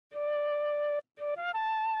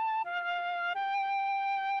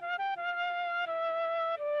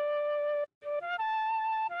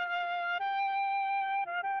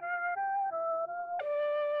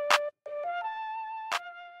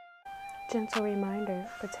Gentle reminder,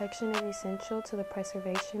 protection is essential to the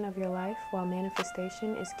preservation of your life, while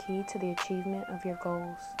manifestation is key to the achievement of your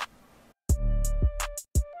goals.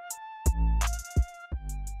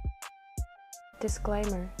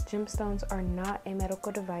 Disclaimer, gemstones are not a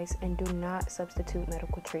medical device and do not substitute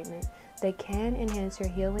medical treatment. They can enhance your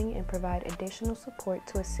healing and provide additional support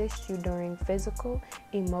to assist you during physical,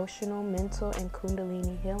 emotional, mental, and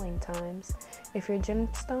Kundalini healing times. If your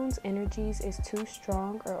gemstone's energies is too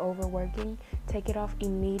strong or overworking, take it off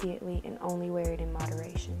immediately and only wear it in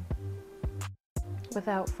moderation.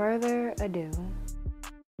 Without further ado,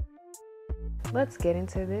 let's get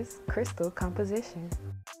into this crystal composition.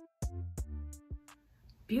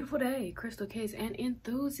 Beautiful day, crystal kids and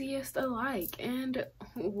enthusiasts alike, and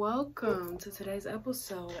welcome to today's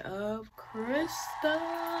episode of Crystal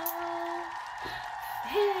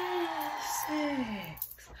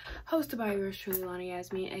Physics, hosted by yours truly, Lonnie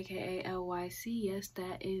Yasmin, aka LYC. Yes,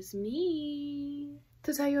 that is me.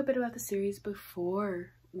 To tell you a bit about the series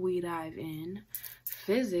before we dive in,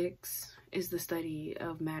 physics is the study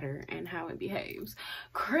of matter and how it behaves.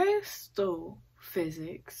 Crystal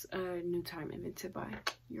physics, a new term invented by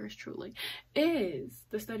yours truly, is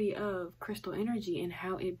the study of crystal energy and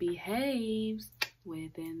how it behaves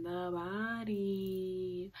within the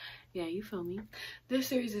body. Yeah, you feel me? This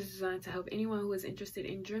series is designed to help anyone who is interested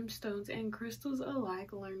in gemstones and crystals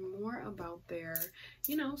alike learn more about their,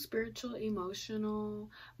 spiritual, emotional,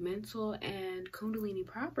 mental, and Kundalini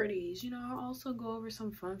properties. I'll also go over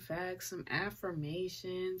some fun facts, some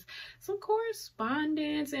affirmations, some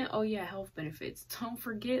correspondence, and health benefits. Don't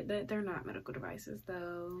forget that they're not medical devices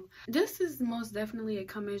though. This is most definitely a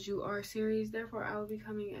come as you are series, therefore I will be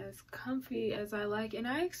coming as comfy as I like, and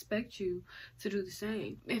I expect you to do the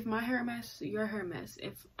same. If my hair a mess, your hair a mess.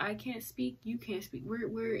 If I can't speak, you can't speak.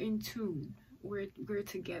 We're in tune. We're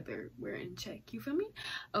together. We're in check. You feel me?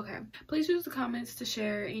 Okay. Please use the comments to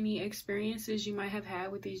share any experiences you might have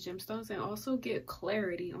had with these gemstones and also get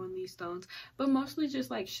clarity on these stones. But mostly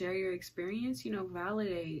just share your experience,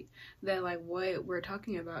 validate that what we're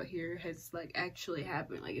talking about here has actually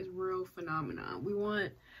happened. It's real phenomenon. We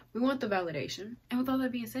want the validation. And with all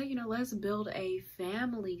that being said, let's build a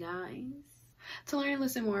family, guys. To learn and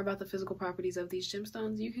listen more about the physical properties of these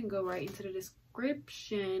gemstones, you can go right into the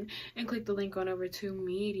description and click the link on over to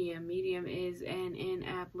Medium. Medium is an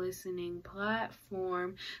in-app listening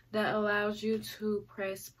platform that allows you to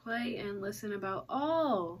press play and listen about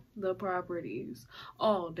all the properties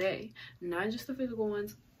all day. Not just the physical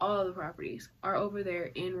ones, all the properties are over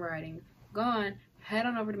there in writing. Go on, head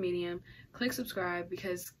on over to Medium, click subscribe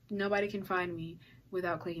because nobody can find me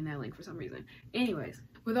without clicking that link for some reason. Anyways,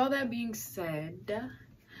 with all that being said,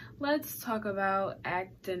 let's talk about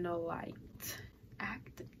Actinolite.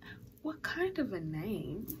 What kind of a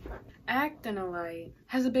name? Actinolite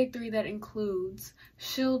has a big three that includes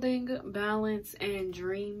shielding, balance, and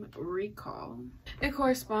dream recall. It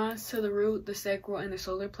corresponds to the root, the sacral, and the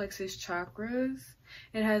solar plexus chakras.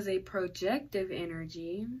 It has a projective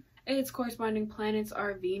energy. Its corresponding planets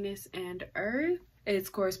are Venus and Earth. Its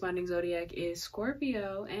corresponding zodiac is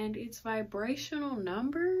Scorpio, and its vibrational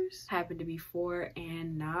numbers happen to be 4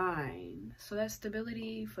 and 9. So that's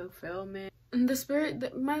stability, fulfillment. The spirit,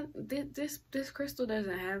 this crystal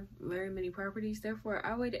doesn't have very many properties, therefore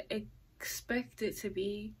I would expect it to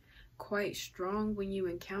be quite strong when you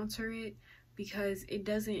encounter it because it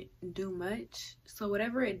doesn't do much. So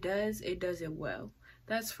whatever it does it well.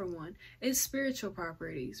 That's for one. It's spiritual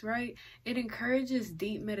properties, right? It encourages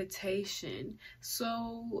deep meditation.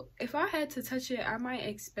 So if I had to touch it, I might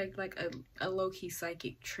expect a low-key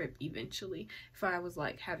psychic trip eventually if I was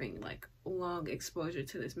having long exposure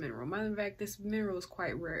to this mineral. Matter of fact, this mineral is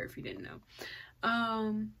quite rare if you didn't know.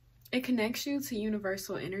 It connects you to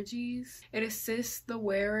universal energies. It assists the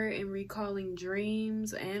wearer in recalling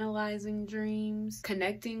dreams, analyzing dreams,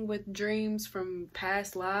 connecting with dreams from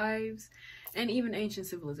past lives, and even ancient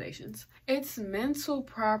civilizations. Its mental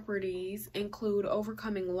properties include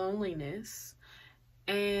overcoming loneliness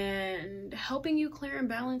and helping you clear and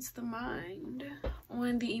balance the mind.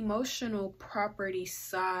 On the emotional property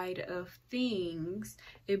side of things,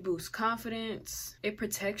 it boosts confidence. It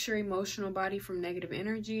protects your emotional body from negative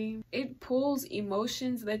energy. It pulls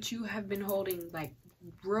emotions that you have been holding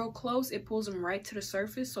real close. It pulls them right to the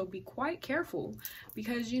surface, so be quite careful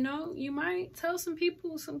because you might tell some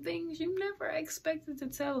people some things you never expected to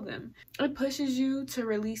tell them. It pushes you to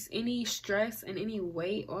release any stress and any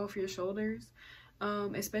weight off your shoulders.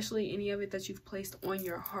 especially any of it that you've placed on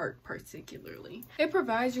your heart particularly. It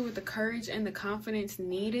provides you with the courage and the confidence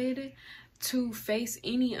needed to face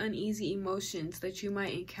any uneasy emotions that you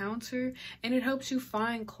might encounter, and it helps you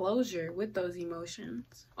find closure with those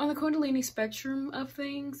emotions. On the Kundalini spectrum of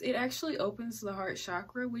things, it actually opens the heart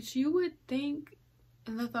chakra, which you would think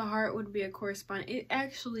that the heart would be a correspondent. It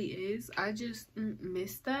actually is. I just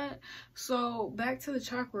missed that. So back to the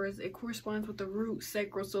chakras, it corresponds with the root,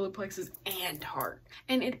 sacral, solar plexus, and heart.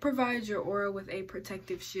 And it provides your aura with a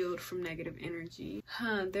protective shield from negative energy.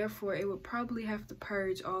 Therefore, it would probably have to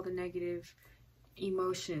purge all the negative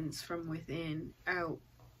emotions from within out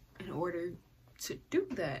in order to do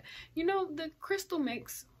that. You know, the crystal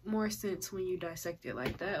makes more sense when you dissect it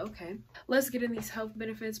like that. Okay, let's get in these health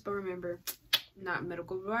benefits, but remember, not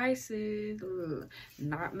medical devices.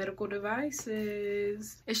 Not medical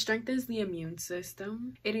devices. It strengthens the immune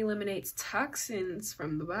system. It eliminates toxins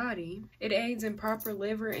from the body. It aids in proper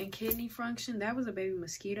liver and kidney function. That was a baby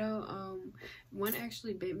mosquito. One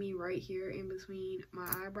actually bit me right here in between my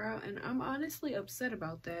eyebrow, and I'm honestly upset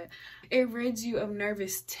about that. It rids you of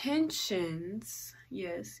nervous tensions.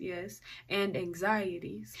 Yes, and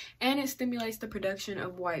anxieties. And it stimulates the production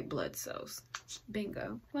of white blood cells.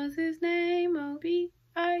 Bingo. What's his name?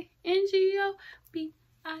 O-B-I-N-G-O,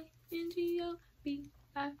 B-I-N-G-O,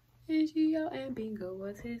 B-I-N-G-O, and bingo.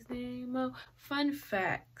 What's his name? Oh, fun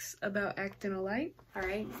facts about Actinolite. All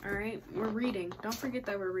right, we're reading. Don't forget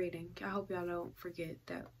that we're reading. I hope y'all don't forget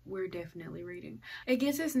that we're definitely reading. It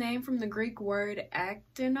gets its name from the Greek word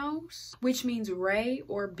actinos, which means ray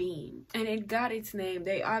or beam. And it got its name,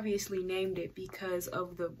 they obviously named it because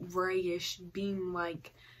of the rayish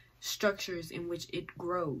beam-like structures in which it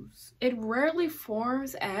grows. It rarely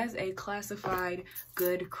forms as a classified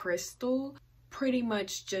good crystal. Pretty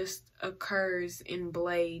much just occurs in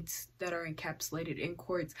blades that are encapsulated in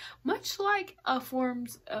quartz, much like other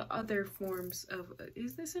forms of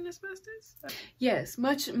is this an asbestos? Yes,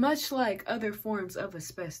 much like other forms of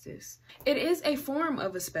asbestos. It is a form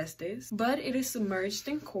of asbestos, but it is submerged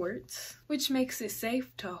in quartz, which makes it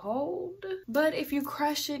safe to hold. But if you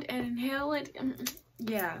crush it and inhale it,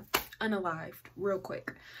 yeah, unalived real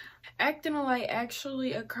quick. Actinolite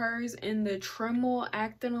actually occurs in the Tremel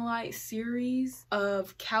Actinolite series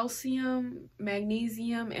of calcium,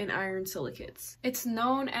 magnesium, and iron silicates. It's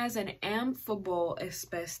known as an amphibole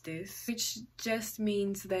asbestos, which just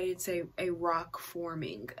means that it's a rock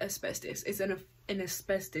forming asbestos. It's an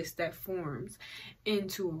asbestos that forms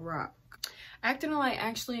into a rock. Actinolite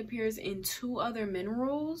actually appears in two other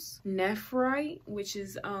minerals, nephrite, which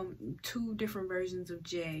is two different versions of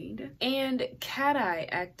jade, and cat-eye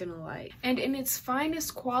actinolite. And in its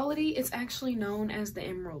finest quality, it's actually known as the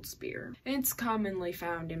emerald spear. It's commonly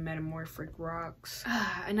found in metamorphic rocks.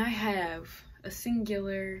 And I have a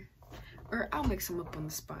singular, or I'll mix them up on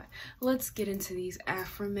the spot. Let's get into these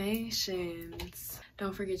affirmations.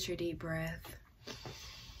 Don't forget your deep breath.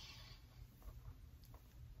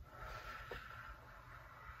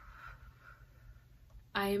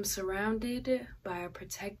 I am surrounded by a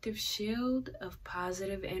protective shield of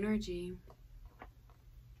positive energy.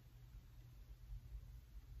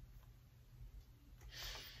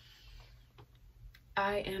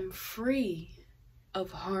 I am free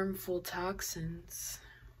of harmful toxins.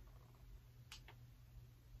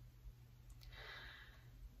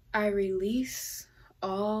 I release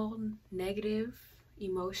all negative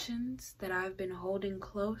emotions that I've been holding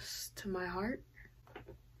close to my heart.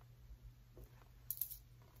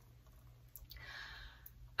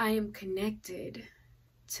 I am connected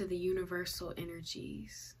to the universal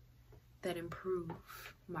energies that improve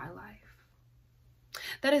my life.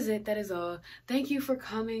 That is it. That is all. Thank you for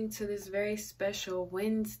coming to this very special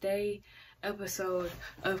Wednesday episode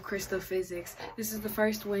of Crystal Physics. This is the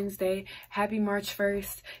first Wednesday. Happy March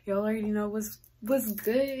 1st. You already know what's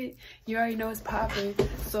good. You already know it's popping.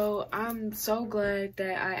 So I'm so glad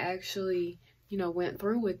that I actually, went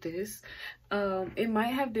through with this. It might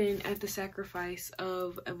have been at the sacrifice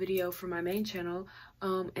of a video for my main channel,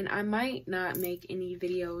 and I might not make any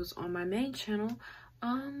videos on my main channel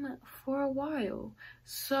for a while.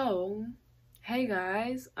 So hey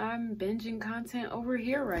guys, I'm binging content over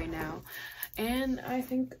here right now, and I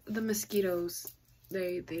think the mosquitoes,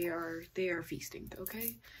 they are feasting.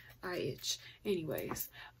 Okay, I itch. Anyways,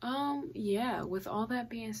 yeah, with all that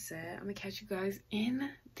being said, I'm gonna catch you guys in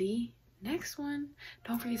the next one.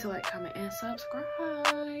 Don't forget to like, comment, and subscribe.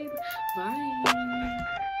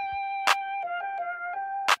 Bye.